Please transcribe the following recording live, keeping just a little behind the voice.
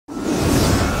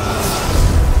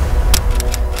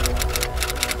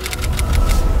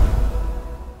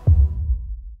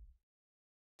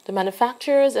The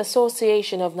Manufacturers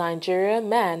Association of Nigeria,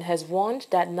 MAN, has warned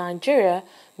that Nigeria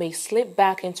may slip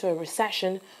back into a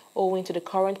recession owing to the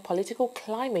current political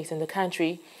climate in the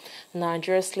country.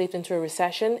 Nigeria slipped into a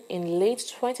recession in late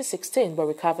 2016 but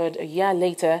recovered a year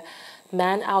later.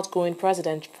 MAN outgoing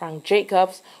President Frank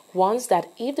Jacobs warns that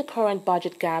if the current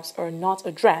budget gaps are not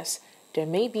addressed, there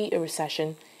may be a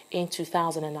recession in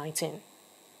 2019.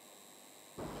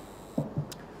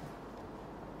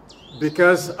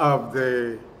 Because of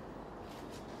the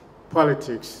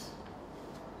politics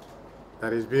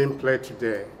that is being played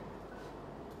today,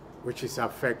 which is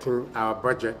affecting our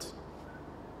budget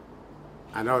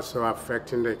and also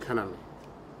affecting the economy,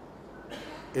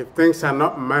 if things are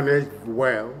not managed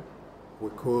well, we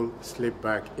could slip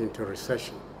back into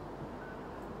recession,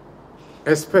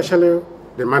 especially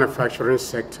the manufacturing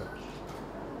sector.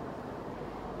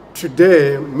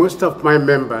 Today, most of my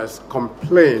members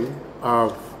complain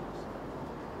of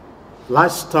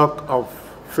large stock of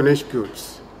finished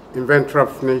goods, inventory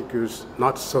of finished goods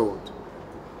not sold.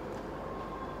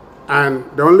 And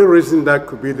the only reason that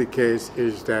could be the case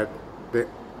is that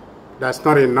there's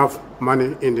not enough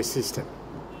money in the system.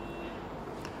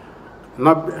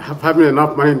 Not having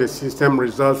enough money in the system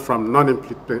results from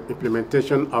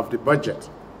non-implementation of the budget.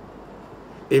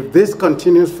 If this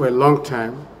continues for a long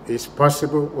time, it's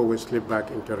possible we will slip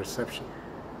back into recession.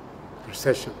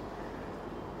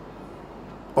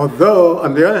 Although,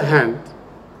 on the other hand,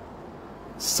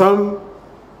 some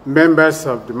members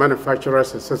of the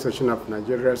Manufacturers Association of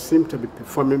Nigeria seem to be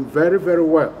performing very, very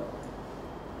well.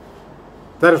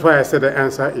 That is why I said the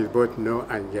answer is both no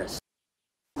and yes.